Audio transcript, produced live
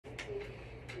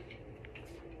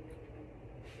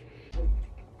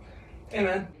Hey,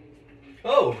 man.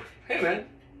 Oh, hey, man.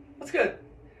 What's good?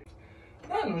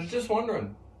 I was just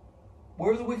wondering,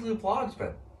 where's the weekly vlogs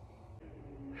been?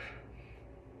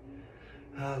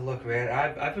 Look, man,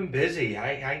 I've been busy.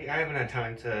 I haven't had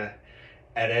time to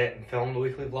edit and film the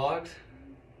weekly vlogs.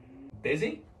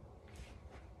 Busy?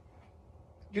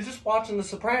 You're just watching The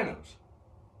Sopranos.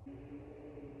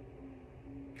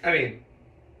 I mean,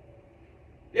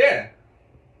 yeah,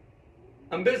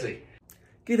 I'm busy.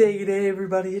 G'day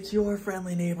everybody, it's your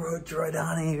friendly neighborhood Troy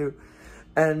Donahue.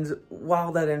 And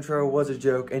while that intro was a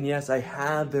joke, and yes, I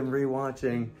have been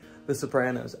rewatching The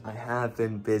Sopranos, I have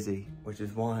been busy, which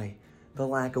is why the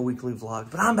lack of weekly vlogs.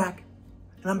 But I'm back,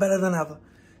 and I'm better than ever.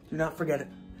 Do not forget it.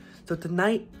 So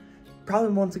tonight,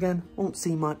 probably once again, won't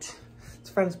see much.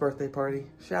 It's a friend's birthday party.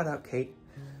 Shout out Kate.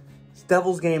 It's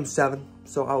Devils Game 7,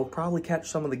 so I will probably catch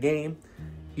some of the game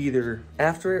either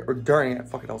after it or during it.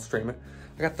 Fuck it, I'll stream it.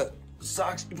 I got the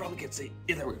socks, you probably can't see.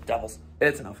 Either way, Devils.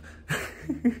 It's enough.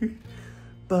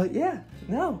 But yeah,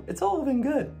 no, it's all been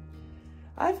good.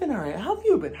 I've been alright. How have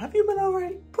you been? Have you been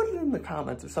alright? Put it in the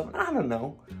comments or something. I don't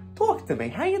know. Talk to me.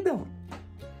 How you doing?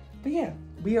 But yeah,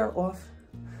 we are off.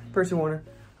 Percy Warner.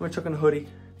 I'm chucking a hoodie.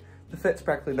 The fit's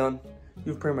practically done.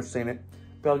 You've pretty much seen it.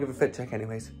 But I'll give a fit check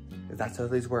anyways, if that's how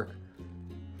these work.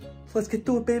 So let's get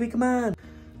to it, baby. Come on.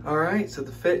 Alright, so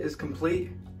the fit is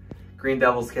complete. Green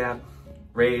Devils cap.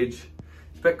 Rage.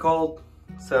 It's a bit cold,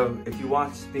 so if you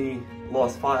watch the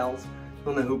Lost Files,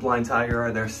 you'll know who Blind Tiger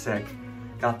are. They're sick.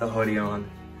 Got the hoodie on.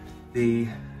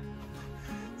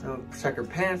 So checkered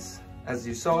pants, as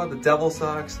you saw, the devil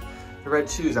socks, the red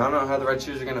shoes. I don't know how the red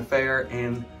shoes are gonna fare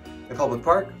in a public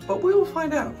park, but we will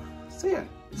find out. So yeah,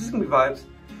 it's just gonna be vibes.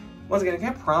 Once again, I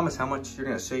can't promise how much you're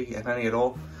gonna see, if any at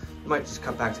all. You might just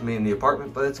cut back to me in the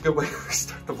apartment, but it's a good way to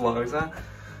start the vlogs, huh?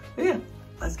 But yeah,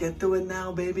 let's get to it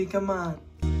now, baby. Come on.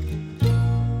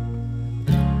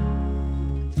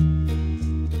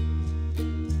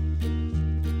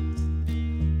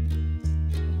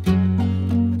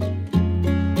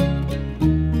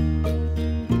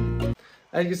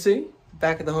 As you can see,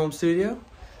 back at the home studio.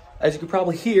 As you can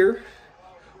probably hear,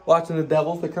 watching the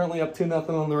Devils. They're currently up 2-0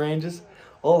 on the Rangers.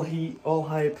 All heat, all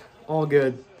hype, all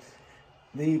good.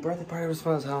 The birthday party was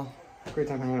fun as hell. Great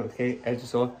time hanging out with Kate, as you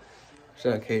saw.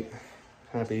 Shout out Kate.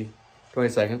 Happy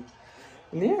 22nd.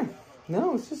 And yeah,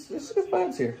 no, it's just good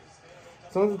vibes here.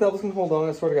 As long as the Devils can hold on,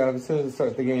 I swear to God, as soon as they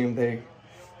start the game, they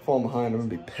fall behind, I'm gonna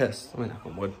be pissed. I mean, knock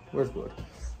on wood. Where's wood?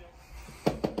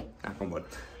 Knock on wood.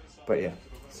 But yeah,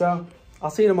 so I'll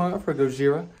see you tomorrow for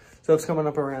Gojira. So it's coming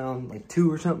up around like 2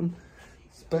 or something.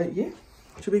 But yeah,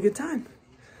 it should be a good time.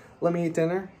 Let me eat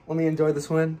dinner. Let me enjoy this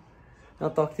win. I'll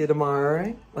talk to you tomorrow, all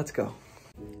right? Let's go.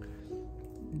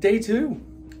 Day 2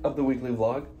 of the weekly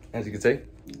vlog, as you can see,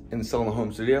 and still in the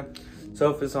home studio.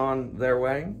 Soph is on their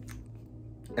way.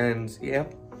 And yeah,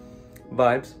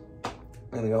 vibes.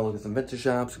 We're gonna go look at some vintage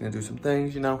shops. We're gonna do some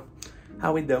things, you know,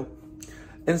 how we do.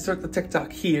 Insert the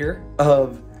TikTok here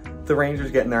of the Rangers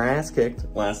getting their ass kicked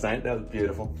last night. That was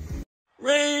beautiful.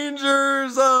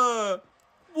 Rangers,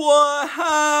 what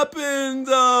happened?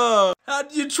 How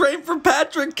did you trade for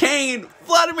Patrick Kane,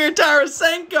 Vladimir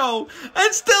Tarasenko,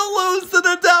 and still lose to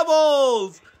the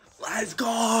Devils? Let's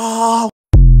go!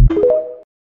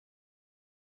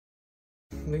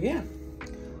 But yeah,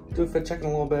 do a fit check in a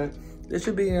little bit. It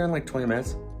should be in like 20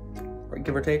 minutes, right,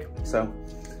 give or take. So,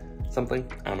 something,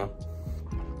 I don't know.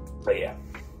 But yeah.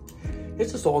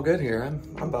 It's just all good here. I'm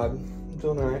vibing. I'm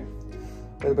doing alright.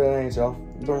 A little bit of NHL.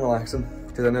 I'm doing relaxing.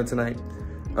 Because I know tonight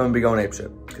I'm gonna be going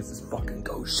apeshit. Because it's fucking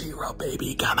Gojira,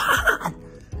 baby. Come on!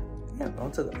 Yeah,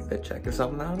 on to the fit check or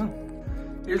something. I don't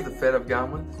know. Here's the fit I've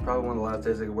gone with. It's probably one of the last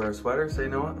days I could wear a sweater. So you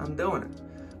know what? I'm doing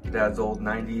it. My dad's old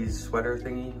 90s sweater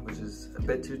thingy, which is a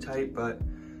bit too tight, but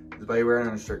it's about you wearing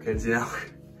on a shirt, kids, you know?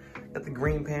 Got the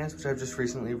green pants, which I've just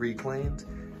recently reclaimed.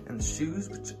 And the shoes,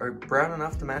 which are brown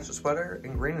enough to match the sweater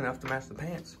and green enough to match the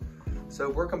pants. So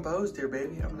we're composed here,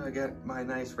 baby. I'm gonna get my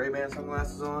nice Ray-Ban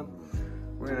sunglasses on.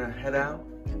 We're gonna head out.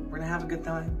 We're gonna have a good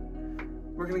time.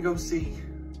 We're gonna go see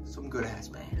some good ass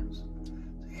bands. So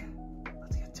yeah,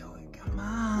 let's get to it. Come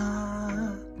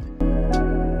on.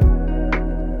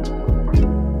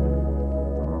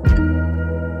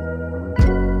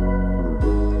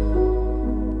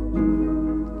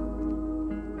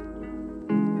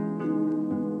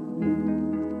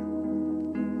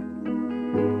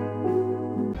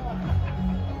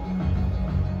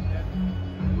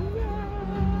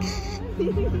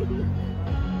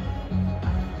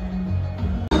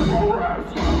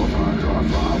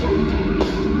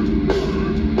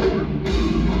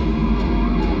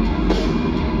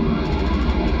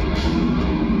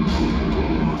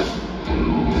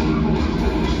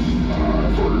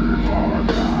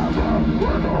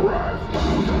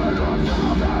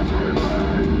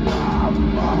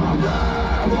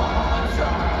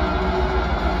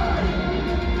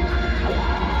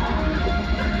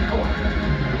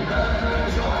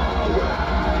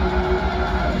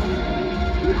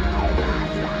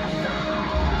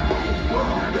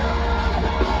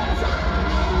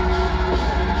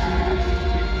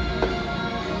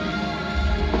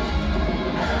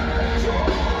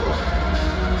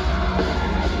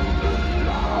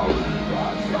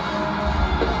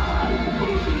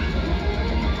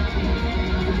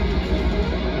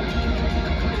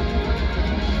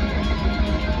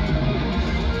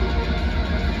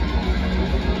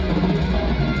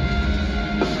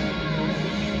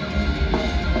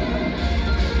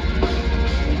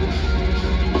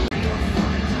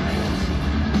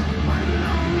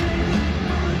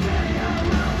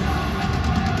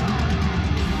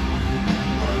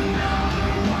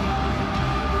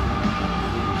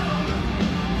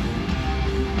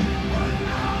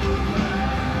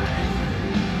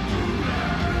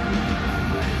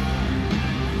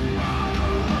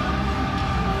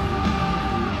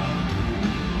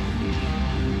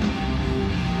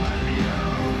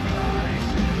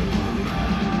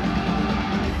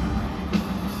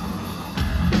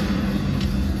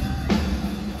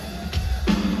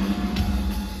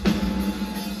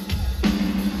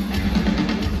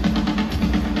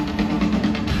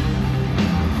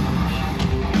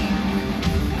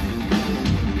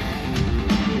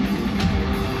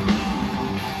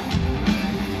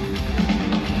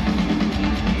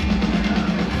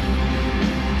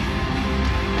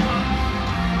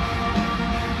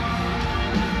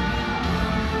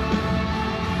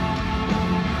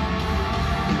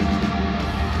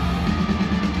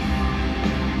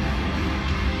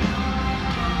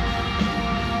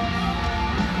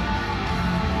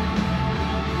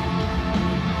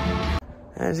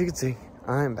 As you can see,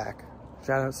 I am back.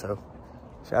 Shout out Soap.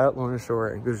 Shout out Lorna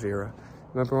Shore and Gojira.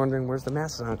 Remember wondering where's the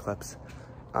Mastodon clips?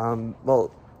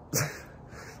 Well,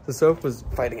 the Soap was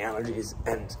fighting allergies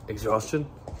and exhaustion,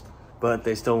 but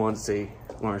they still wanted to see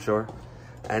Lorna Shore.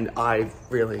 And I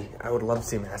would love to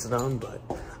see Mastodon, but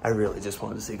I really just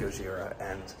wanted to see Gojira.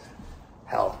 And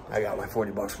hell, I got my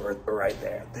 40 bucks worth right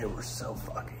there. They were so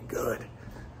fucking good.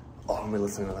 Oh, I'm gonna be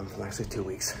listening to them for the next 2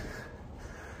 weeks.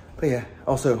 But yeah,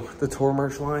 also the tour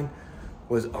merch line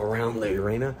was around the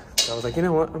arena. So I was like, you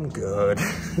know what, I'm good.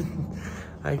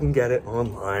 I can get it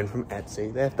online from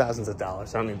Etsy. They have thousands of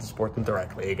dollars, so I don't need to support them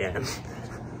directly again.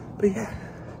 But yeah,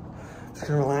 just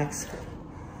gonna relax,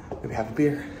 maybe have a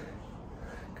beer,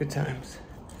 good times.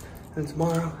 And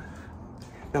tomorrow,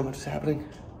 not much is happening,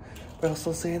 but I'll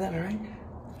still see you then, all right?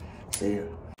 See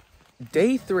you.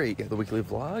 Day 3 of the weekly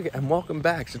vlog, and welcome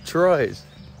back to Troy's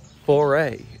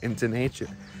foray into nature.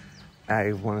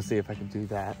 I want to see if I can do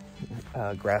that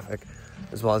graphic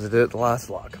as well as I did at the last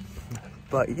vlog.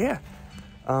 But yeah,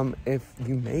 if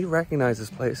you may recognize this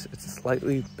place, it's a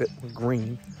slightly bit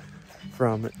green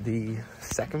from the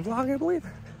second vlog, I believe.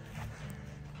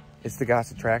 It's the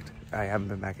Gossip Tract. I haven't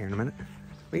been back here in a minute.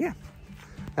 But yeah,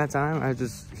 that time I was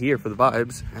just here for the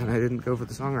vibes and I didn't go for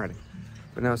the songwriting.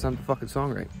 But now it's time to fucking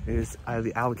songwrite.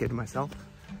 I allocated myself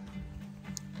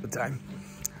the time.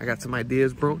 I got some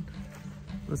ideas brewing.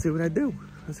 Let's see what I do.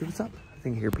 Let's see what's up. I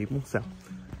think I hear people, so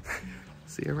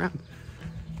see you around.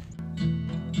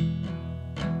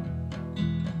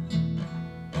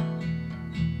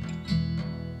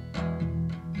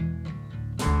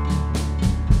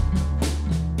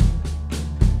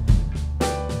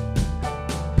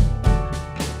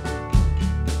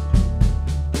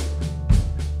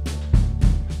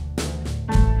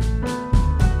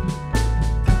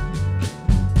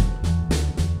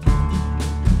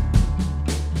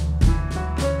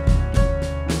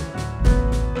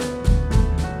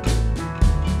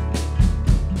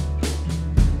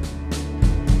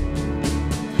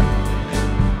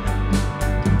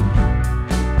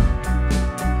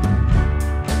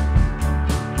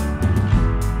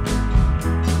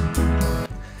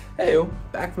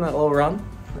 Back from that little run,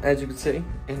 as you can see,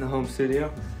 in the home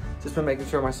studio. Just been making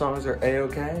sure my songs are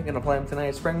a-okay. Gonna play them tonight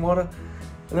at Springwater,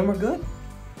 and then we're good.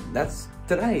 That's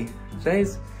today.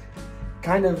 Today's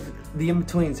kind of the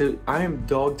in-between, so I am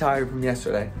dog tired from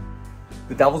yesterday.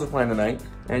 The Devils are playing tonight,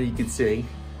 and you can see.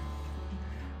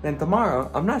 Then tomorrow,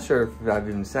 I'm not sure if I've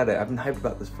even said it, I've been hyped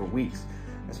about this for weeks.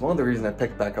 It's one of the reasons I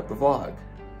picked back up the vlog.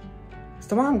 It's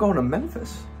tomorrow I'm going to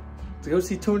Memphis to go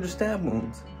see 200 Stab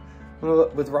Wounds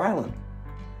with Rylan.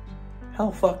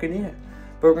 Hell fucking yeah.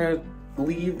 But we're gonna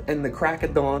leave in the crack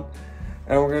of dawn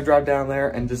and we're gonna drive down there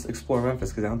and just explore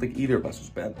Memphis because I don't think either of us has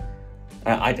been.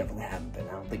 I definitely haven't been.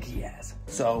 I don't think he has.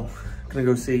 So I'm gonna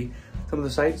go see some of the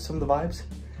sights, some of the vibes.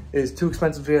 It is too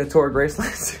expensive to get a tour of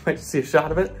Graceland, so you might just see a shot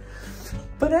of it.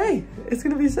 But hey, it's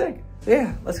gonna be sick. So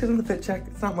yeah, let's get in the fit check.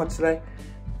 It's not much today.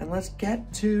 And let's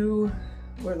get to,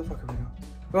 where the fuck are we going?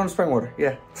 We're going to Springwater,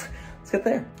 yeah. Let's get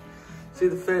there. See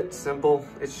the fit, simple,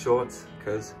 it's shorts,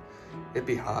 because it'd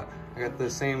be hot. I got the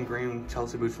same green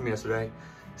Chelsea boots from yesterday.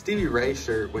 Stevie Ray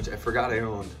shirt, which I forgot I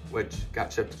owned, which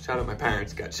got shipped, shout out my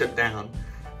parents, got shipped down.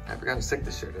 I forgot how sick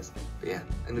this shirt is. But yeah,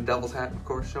 and the Devil's hat, of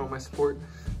course, showing my support.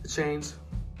 The chains,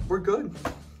 we're good.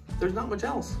 There's not much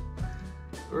else.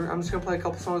 I'm just gonna play a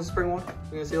couple songs of Springwater.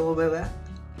 You're gonna see a little bit of that.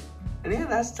 And yeah,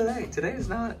 that's today. Today is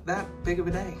not that big of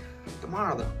a day.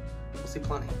 Tomorrow though, we'll see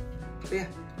plenty. So yeah,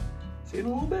 see you in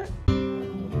a little bit.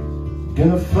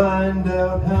 Gonna find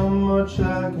out how much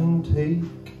I can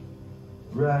take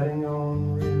riding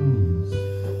on rims.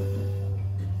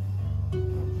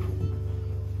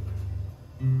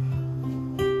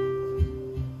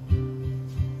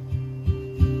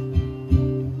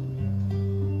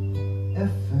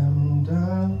 FM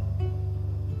dial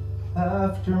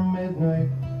after midnight.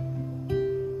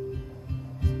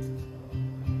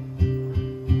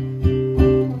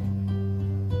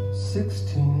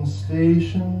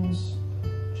 Stations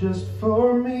just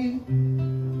for me.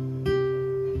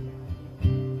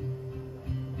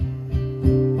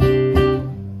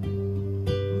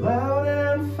 Loud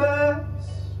and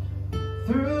fast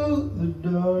through the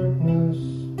darkness.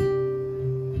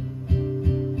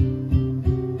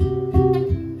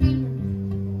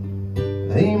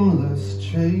 Aimless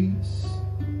chase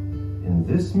in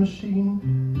this machine.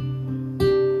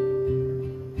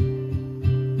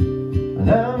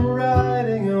 And I'm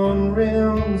riding on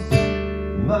rims,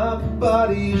 my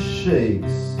body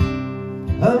shakes.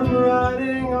 I'm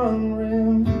riding on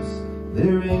rims,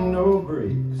 there ain't no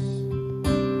brakes.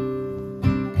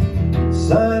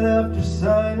 Sign after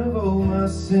sign of all my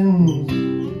sins.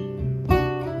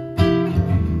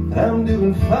 I'm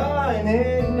doing fine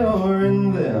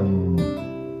ignoring them.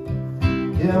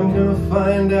 Yeah, I'm gonna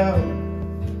find out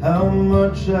how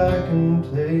much I can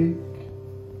take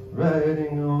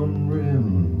riding on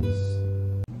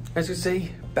rims. As you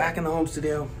see, back in the home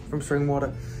studio from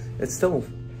Springwater. It's still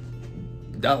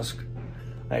dusk.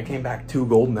 I came back 2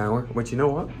 golden hour, which you know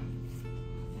what?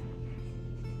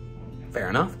 Fair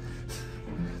enough.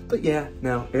 But yeah,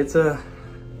 no, it's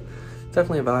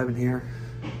definitely a vibe in here.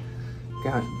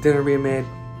 Got dinner being made.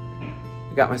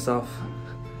 I got myself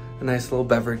a nice little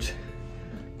beverage.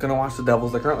 Gonna watch the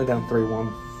Devils. They're currently down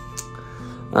 3-1.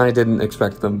 I didn't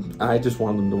expect them. I just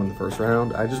wanted them to win the first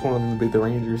round. I just wanted them to beat the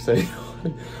Rangers. So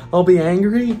I'll be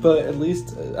angry, but at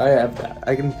least I have that.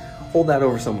 I can hold that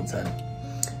over someone's head.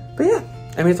 But yeah,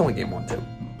 I mean, it's only game 1 too.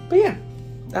 But yeah,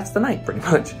 that's the night pretty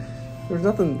much. There was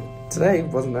nothing. Today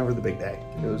wasn't ever the big day.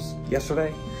 It was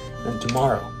yesterday and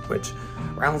tomorrow, which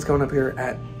Ryland's coming up here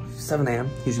at 7 a.m.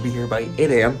 He should be here by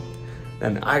 8 a.m.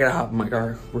 Then I gotta hop in my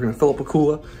car. We're gonna fill up a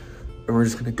cooler and we're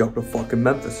just gonna go to fucking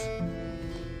Memphis.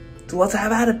 So let's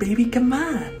have at it, baby. Come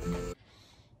on.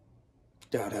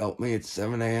 God help me, it's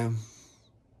 7 a.m.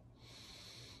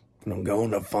 And I'm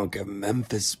going to fucking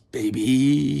Memphis,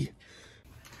 baby.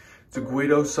 It's a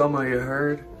Guido summer, you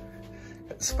heard?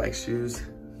 Got the spike shoes,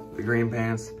 the green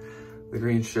pants, the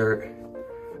green shirt.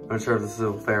 I'm not sure if this is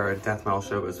a fair death metal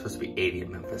show, but it's supposed to be 80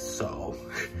 in Memphis, so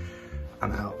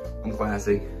I'm out. I'm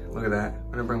classy. Look at that.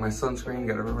 I'm gonna bring my sunscreen,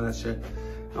 gotta remember that shit.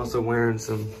 Also wearing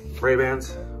some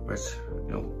Ray-Bans, which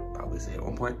you'll probably see at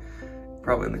one point.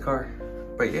 Probably in the car.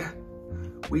 But yeah,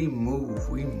 we move,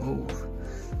 we move.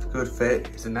 It's a good fit,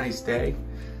 it's a nice day.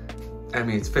 I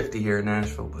mean, it's 50 here in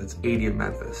Nashville, but it's 80 in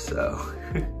Memphis, so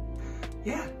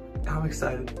yeah, I'm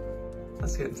excited.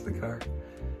 Let's get into the car.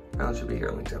 Alan should be here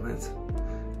in like 10 minutes.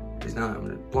 If he's not, I'm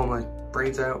gonna blow my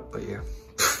brains out, but yeah.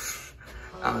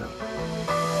 I don't know.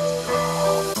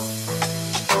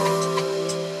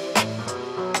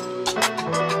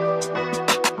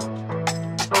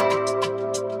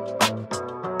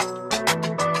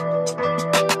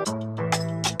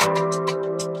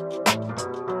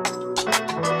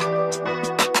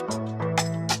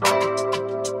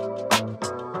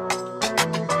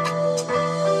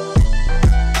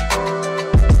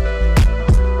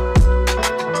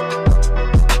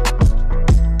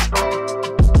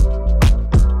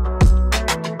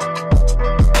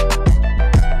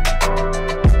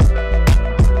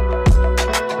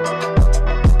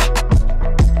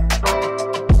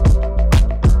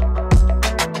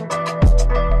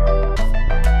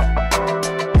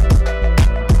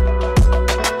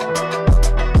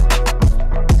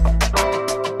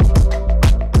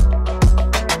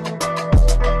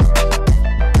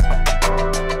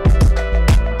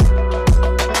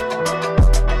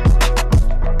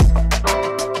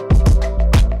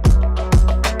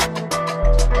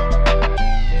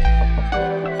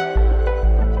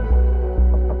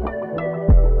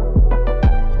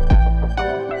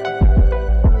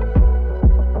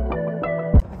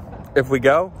 If we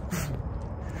go,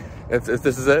 if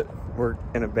this is it, we're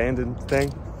an abandoned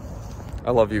thing.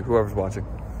 I love you, whoever's watching.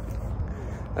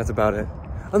 That's about it.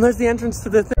 And there's the entrance to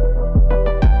the thing.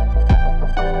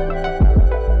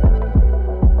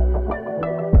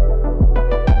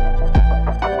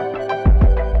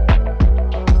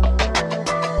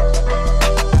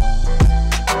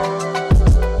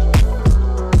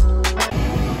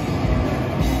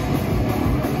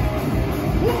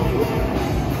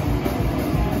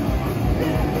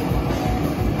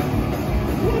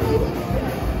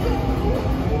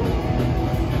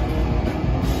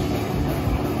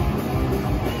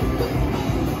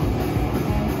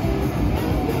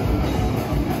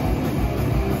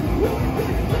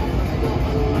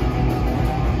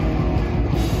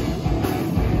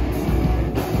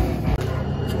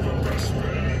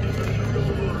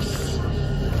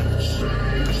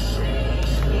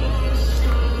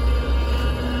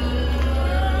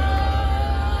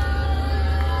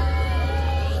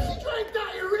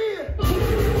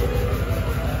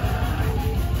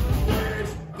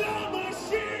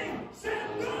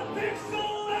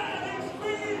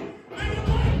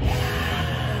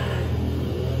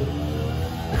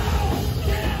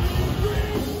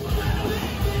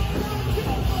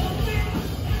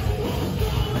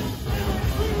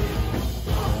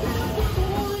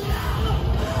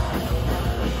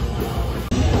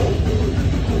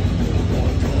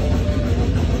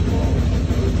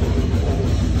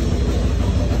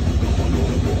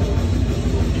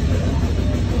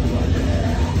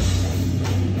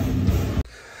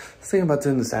 Thinking about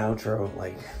doing this outro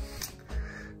like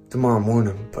tomorrow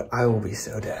morning, but I will be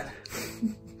so dead.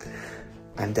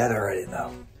 I'm dead already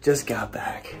though. Just got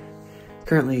back.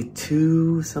 currently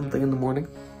 2 something in the morning.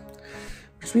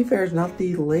 Which, to be fair, is not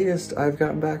the latest I've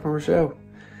gotten back from a show,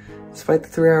 despite the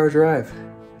 3-hour drive.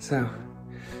 So,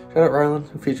 shout out Rylan,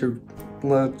 who featured,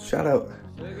 shout out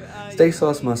Steak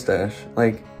Sauce Mustache.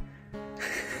 Like,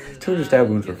 Twitter stab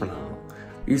wounds were phenomenal.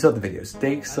 You saw the video,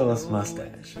 Steak Sauce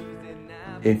Mustache.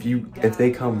 If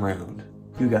they come round,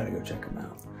 you gotta go check them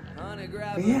out.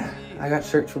 But yeah, I got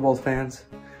shirts for both fans.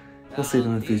 We'll see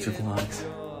them in future vlogs.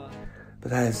 But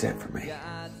that is it for me.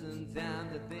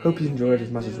 Hope you enjoyed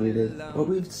as much as we did. What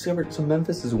we've discovered, so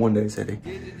Memphis is a one-day city.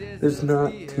 There's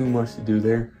not too much to do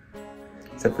there,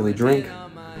 except really drink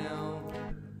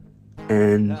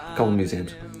and a couple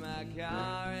museums.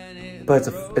 But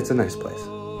it's a nice place.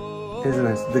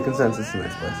 The consensus is a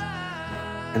nice place.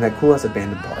 And that cool ass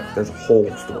abandoned park, there's a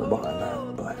whole story behind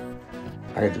that, but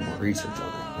I gotta do more research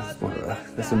on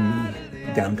it. That's a me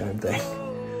downtime thing.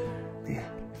 Yeah,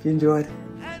 if you enjoyed,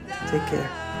 take care,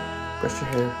 brush your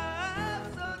hair,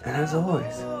 and as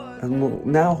always, and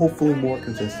now hopefully more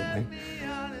consistently,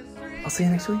 I'll see you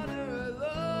next week.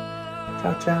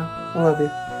 Ciao, ciao. I love you.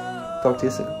 Talk to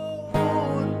you soon.